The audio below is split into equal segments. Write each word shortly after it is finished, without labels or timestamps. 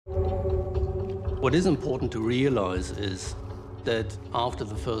What is important to realize is that after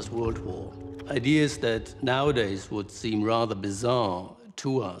the First World War, ideas that nowadays would seem rather bizarre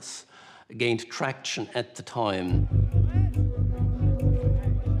to us gained traction at the time.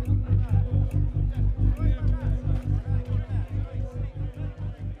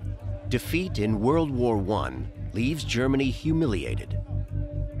 Defeat in World War I leaves Germany humiliated.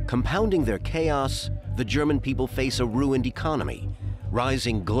 Compounding their chaos, the German people face a ruined economy,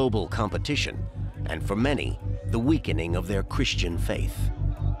 rising global competition, and for many, the weakening of their Christian faith.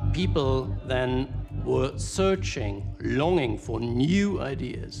 People then were searching, longing for new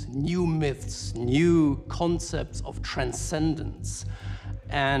ideas, new myths, new concepts of transcendence,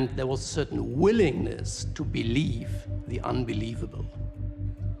 and there was a certain willingness to believe the unbelievable.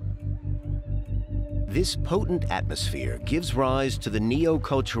 This potent atmosphere gives rise to the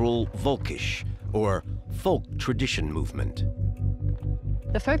neo-cultural Volkisch, or folk tradition movement.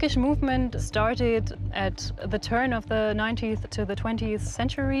 The folkish movement started at the turn of the 19th to the 20th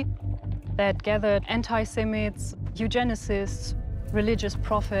century that gathered anti-Semites, eugenicists, religious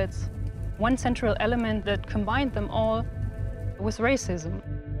prophets. One central element that combined them all was racism.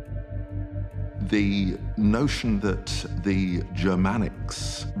 The notion that the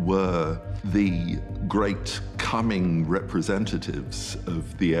Germanics were the great coming representatives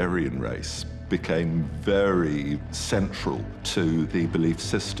of the Aryan race became very central to the belief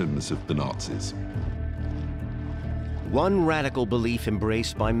systems of the Nazis. One radical belief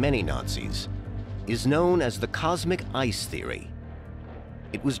embraced by many Nazis is known as the cosmic ice theory.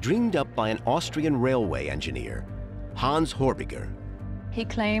 It was dreamed up by an Austrian railway engineer, Hans Horbiger. He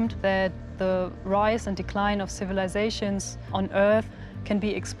claimed that the rise and decline of civilizations on Earth can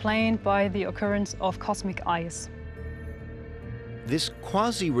be explained by the occurrence of cosmic ice. This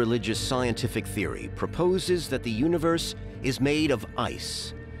quasi-religious scientific theory proposes that the universe is made of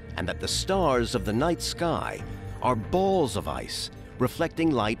ice and that the stars of the night sky are balls of ice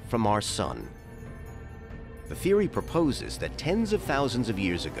reflecting light from our sun. The theory proposes that tens of thousands of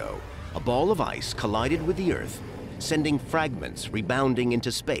years ago, a ball of ice collided with the Earth, sending fragments rebounding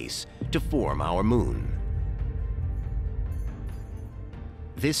into space to form our moon.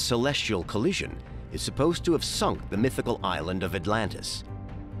 This celestial collision is supposed to have sunk the mythical island of Atlantis,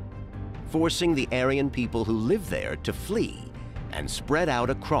 forcing the Aryan people who live there to flee and spread out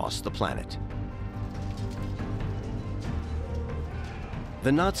across the planet.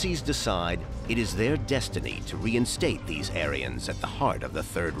 The Nazis decide it is their destiny to reinstate these Aryans at the heart of the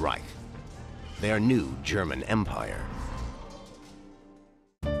Third Reich, their new German empire.